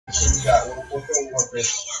We got what can we work with?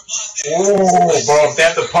 Ooh, bro, if they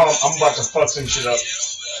have the pump, I'm about to fuck some shit up.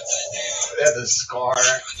 They have the scar.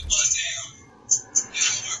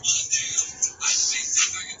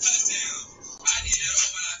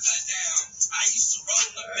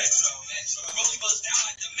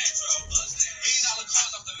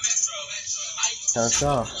 That's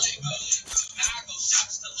all.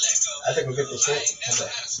 I think we'll get this shit.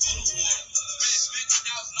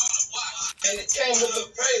 And it came with the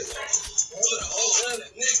praise.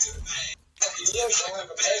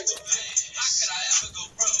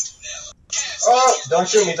 Oh, don't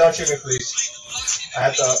shoot me, please. I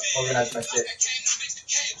have to organize my shit.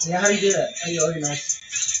 Yeah, how do you do that? How do you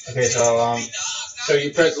organize? Okay, So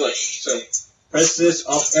you press like so. Press this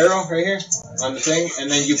up arrow right here on the thing, and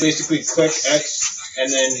then you basically click X, and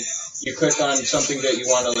then you click on something that you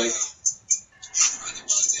want to like.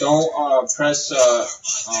 Don't press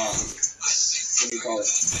what do you call it?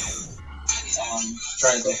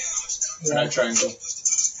 Triangle. Yeah. Not triangle.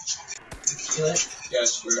 Split? Yeah,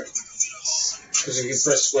 square. Because if you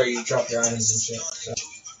press square, you drop your items and shit.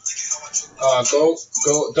 So.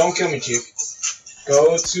 go. Don't kill me, Chief.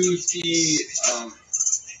 Go to the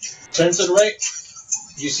Turn to the right.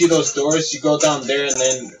 You see those doors? You go down there, and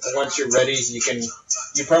then once you're ready, you can.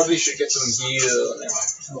 You probably should get some heal.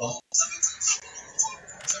 Well.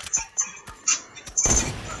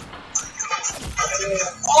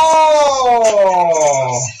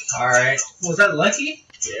 Oh! Alright. Was that lucky?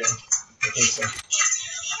 Yeah, I think so.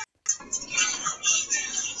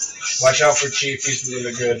 Watch out for Chief, he's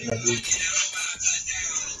really good, my dude.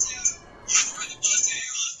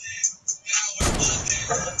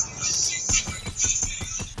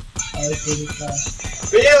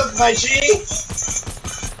 Build, my G!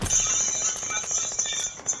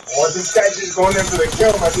 Oh, this guy's just going in for the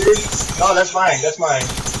kill, my dude. No, that's mine,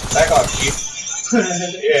 Back off, Chief.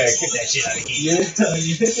 Yeah, get that shit out of here. Yeah.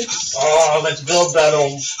 Oh, let's build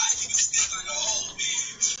battle.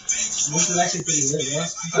 This is actually pretty lit, yeah?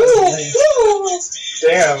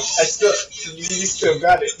 Damn, you still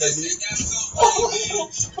got it, my dude. Oh,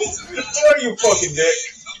 you fucking dick.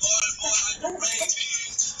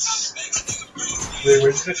 They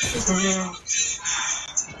were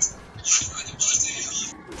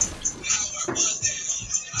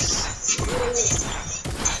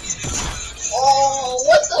oh,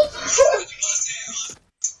 what the fuck?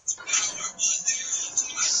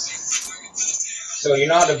 So you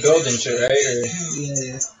know how to build and shit, right? Or...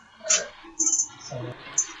 Yeah.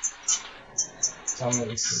 Tell me what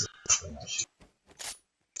you see.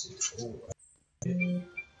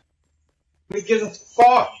 Who gives a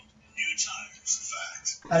fuck?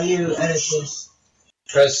 How do you edit this?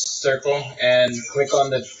 Press circle and click on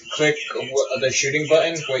the shooting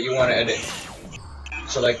button. What you want to edit.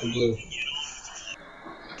 So like the blue.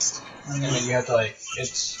 And then you have to like,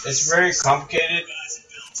 it's very complicated.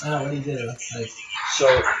 What do you do? Like, so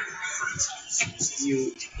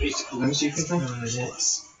you basically, let me see if you can find it.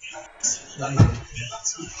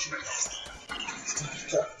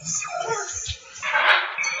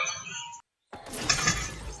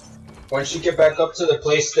 Once you get back up to the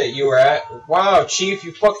place that you were at, wow, Chief,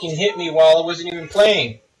 you fucking hit me while I wasn't even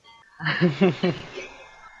playing.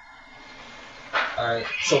 Alright,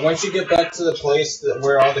 so once you get back to the place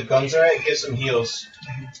where all the guns are at, get some heals.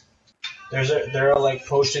 There are like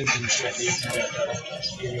potions and shit that you can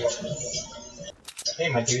get. Hey,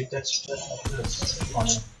 my dude, that's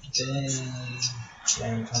funny.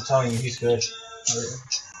 Damn, I'm telling you, he's good.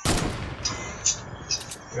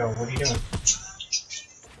 Yo, what are you doing?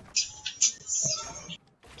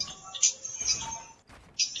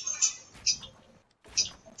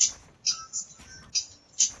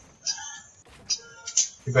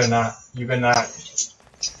 You better not.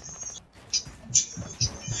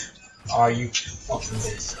 Oh, you fucking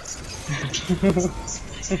bitch.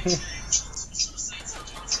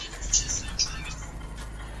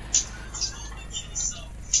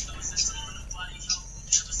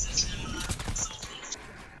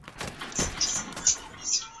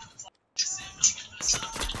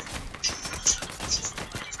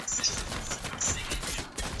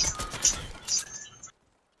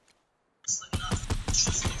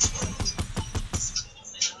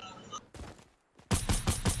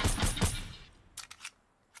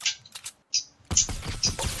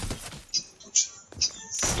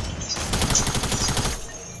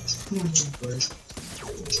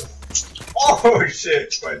 Oh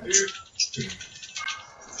shit, my dude.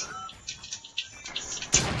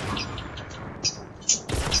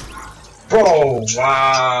 Bro,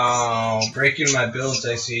 wow. Breaking my builds,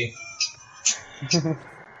 I see. I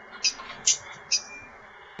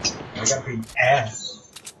got big ass.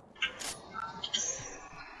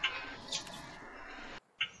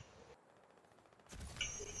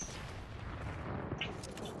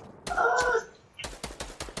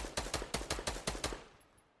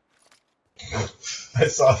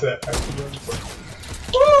 saw that.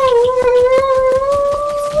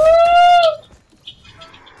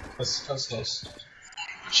 That's close.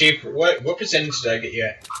 Chief, what percentage did I get you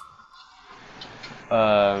at?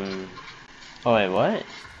 Oh wait, what?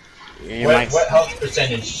 What health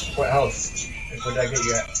percentage? What health? Like, what did I get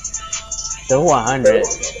you at? Still 100. I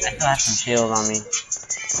still have some shields on me.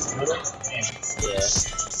 Really? Damn. Yeah.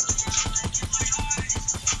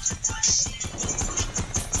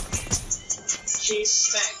 Chief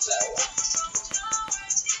Max out.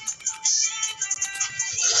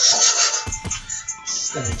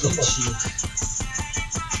 Gonna get you.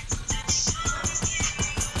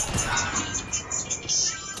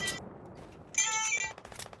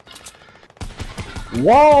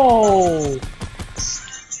 Whoa!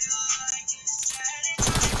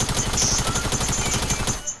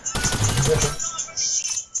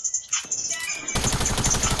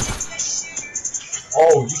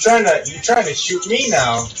 Oh, you trying to shoot me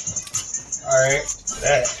now? All right,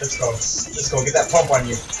 let's go. Let's go get that pump on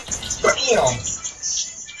you. Bam!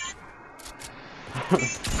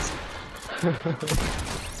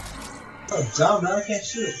 Oh, dumb, man, I can't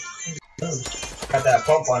shoot. Got that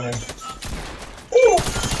pump on him. Ooh.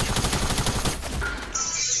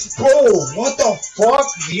 Bro, what the fuck?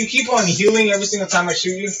 Do you keep on healing every single time I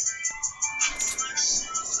shoot you?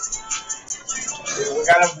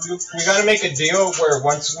 We gotta make a deal where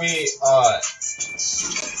once we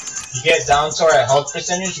get down to our health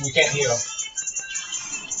percentage, we can't heal.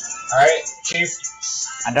 Alright, Chief?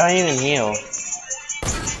 I don't even heal.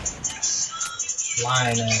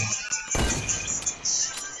 Lying, man.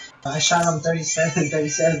 I shot him 37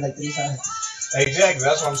 like 3 times. Exactly,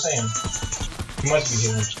 that's what I'm saying. You must be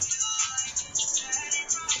healing.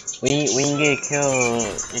 When you get killed,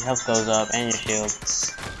 your health goes up and your shield.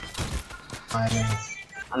 Lying, man.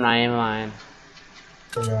 I'm not even lying.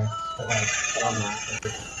 I'm not.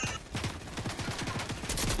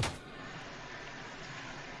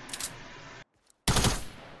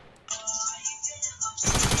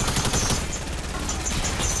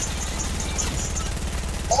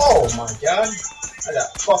 Oh my god! I got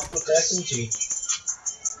fucked with the SMG.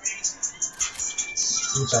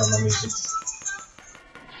 I'm sorry, my music.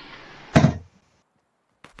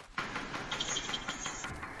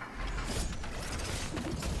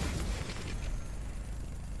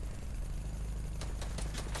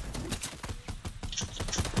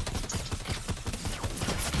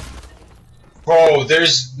 Bro,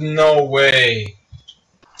 there's no way.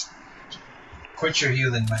 Quit your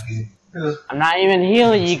healing, my dude. I'm not even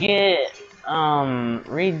healing. You get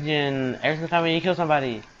regen every single time when you kill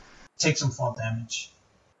somebody. Take some fall damage.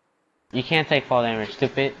 You can't take fall damage,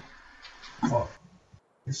 stupid. Fuck.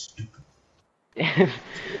 You're stupid.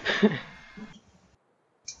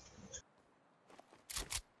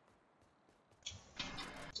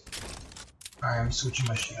 Alright, I'm switching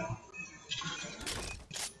my shit out.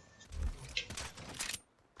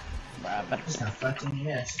 It's not fucking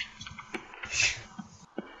yes.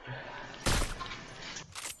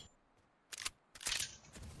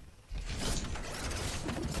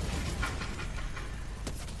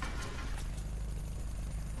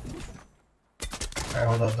 Alright,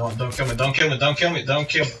 hold up, don't kill me, don't kill me, don't kill me, don't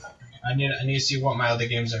kill me. I need to see what my other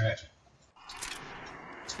games are at.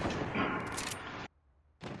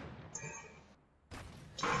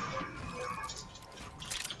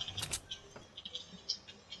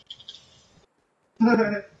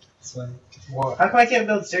 It's funny. What? How come I can't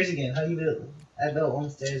build stairs again? How do you build? I built one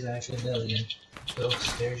stairs and I can't build again. Build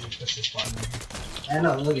stairs, you push this button right here. I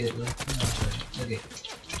know, look at it, look. No, sorry. Look at it.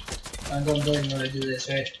 I'm going building when I do this,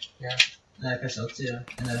 right? Yeah. And then I press L2,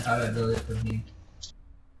 and then how do I build it from here?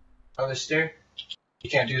 Other stair? You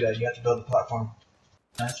can't do that, you have to build a platform.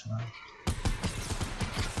 That's fine.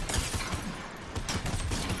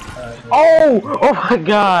 Oh! Oh my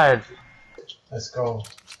god! Let's go.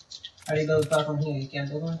 How do you build a platform here? You can't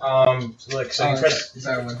build one? Look, so you press. It's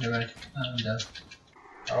our one here, right? I'm done.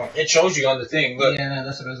 Oh, it shows you on the thing, look. Yeah, no,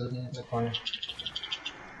 that's what I was looking at. In the corner.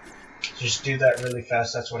 Just do that really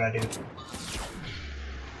fast, that's what I do.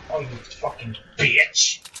 Oh, you fucking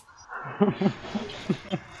bitch!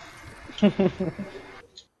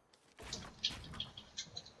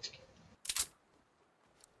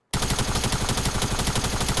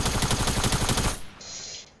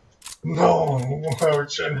 No, I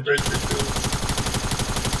was trying to break your door.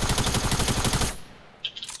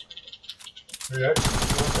 Yeah,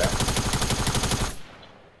 what's that?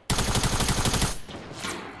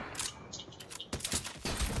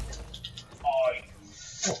 Oh, you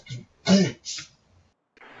fucking bitch!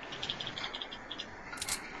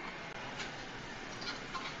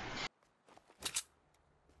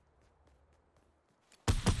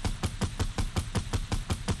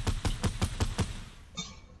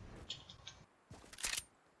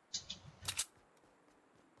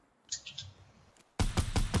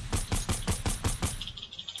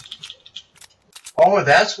 Oh,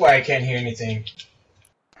 that's why I can't hear anything.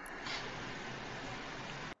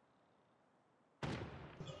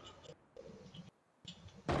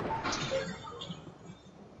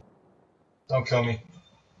 Don't kill me.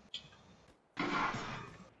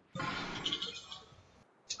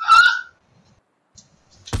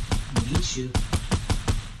 Eat you.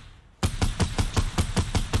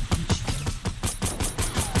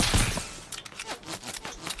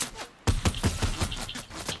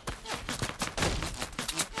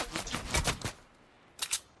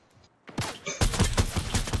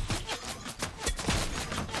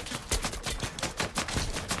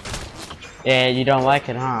 Yeah, you don't like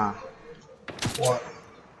it, huh? What?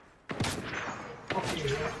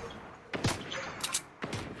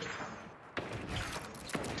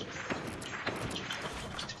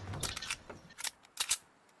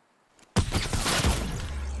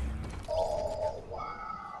 Oh,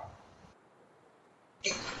 wow.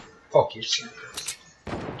 Fuck you, serious.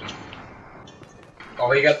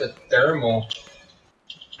 Oh, he got the thermal.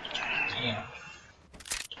 Damn.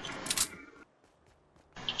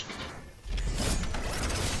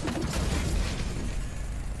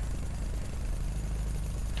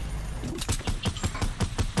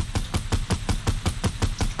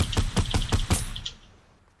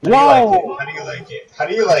 Whoa! How do you like it? How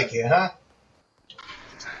do you like it, huh?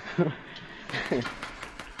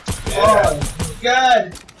 Oh,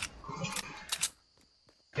 God!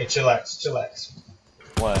 Hey, chillax, chillax.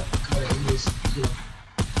 What?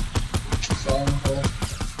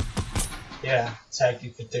 Yeah, tagged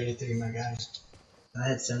you for 33, my guy. I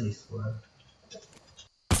had 74.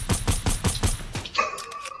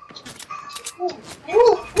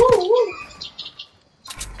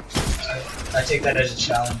 I take that as a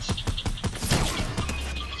challenge.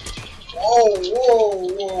 Whoa, whoa,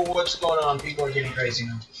 whoa, what's going on? People are getting crazy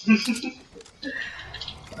now.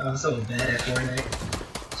 I'm so bad at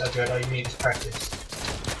Fortnite. Is that good? All you need is practice.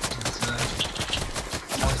 That's not.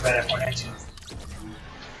 I was bad at Fortnite too.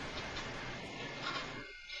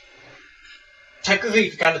 Technically,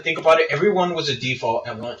 if you kind of think about it, everyone was a default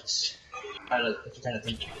at once. If you kind of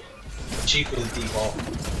think. Chief was default.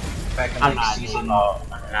 Back in I'm like not a season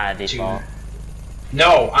default. I'm not a default. 2.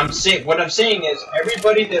 No, I'm saying what I'm saying is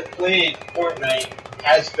everybody that played Fortnite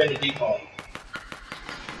has been a default.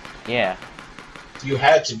 Yeah. You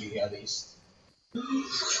had to be at least.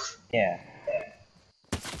 Yeah.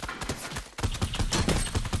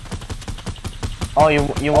 Oh,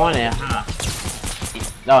 you want it, huh?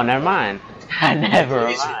 No, never mind. Never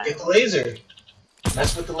mind. Get the laser.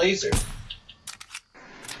 Mess with the laser.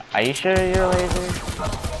 Are you sure you're laser?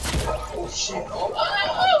 Oh shit! Oh.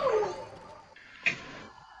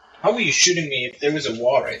 How were you shooting me if there was a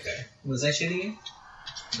wall right there? Was I shooting you?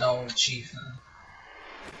 No, Chief.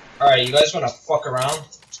 Alright, you guys wanna fuck around?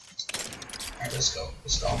 Alright, let's go.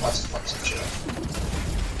 Let's go. I'm about to fuck some shit up.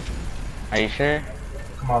 Are you sure?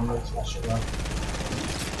 Come on, let's watch it run.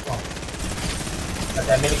 Come on. Got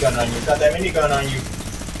that minigun on you. Got that minigun on you.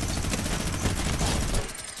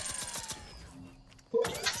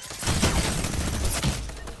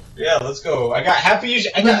 Yeah, let's go. I got half of you.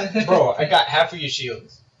 I got half of your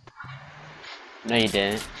shields. No, you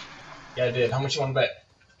didn't. Yeah, I did. How much you want to bet?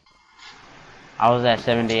 I was at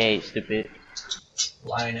 78, stupid.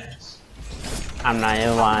 Lying ass. I'm not,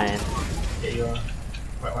 you're lying. Yeah, you are.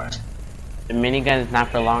 Quite lying. The minigun is not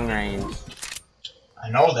for long range. I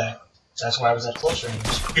know that. That's why I was at close range.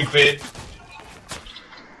 Stupid.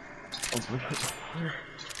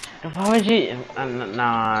 Why would you?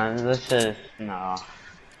 Nah, let's just no.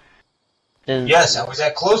 Just, Yes, I was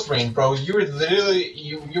at close range, bro. You were literally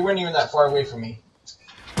you weren't even that far away from me.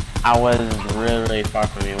 I was really far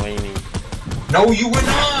from you. What do you mean? No, you were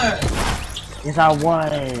not. Yes, I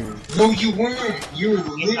was. No, you weren't. You were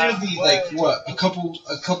literally like what? A couple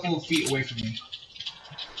of feet away from me.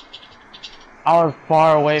 I was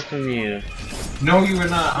far away from you. No, you were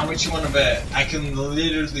not. How much you want to bet? I can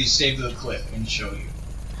literally save the clip and show you.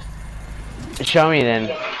 Show me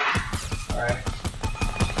then. Alright.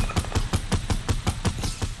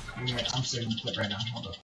 I'm saving the clip right now. Hold up.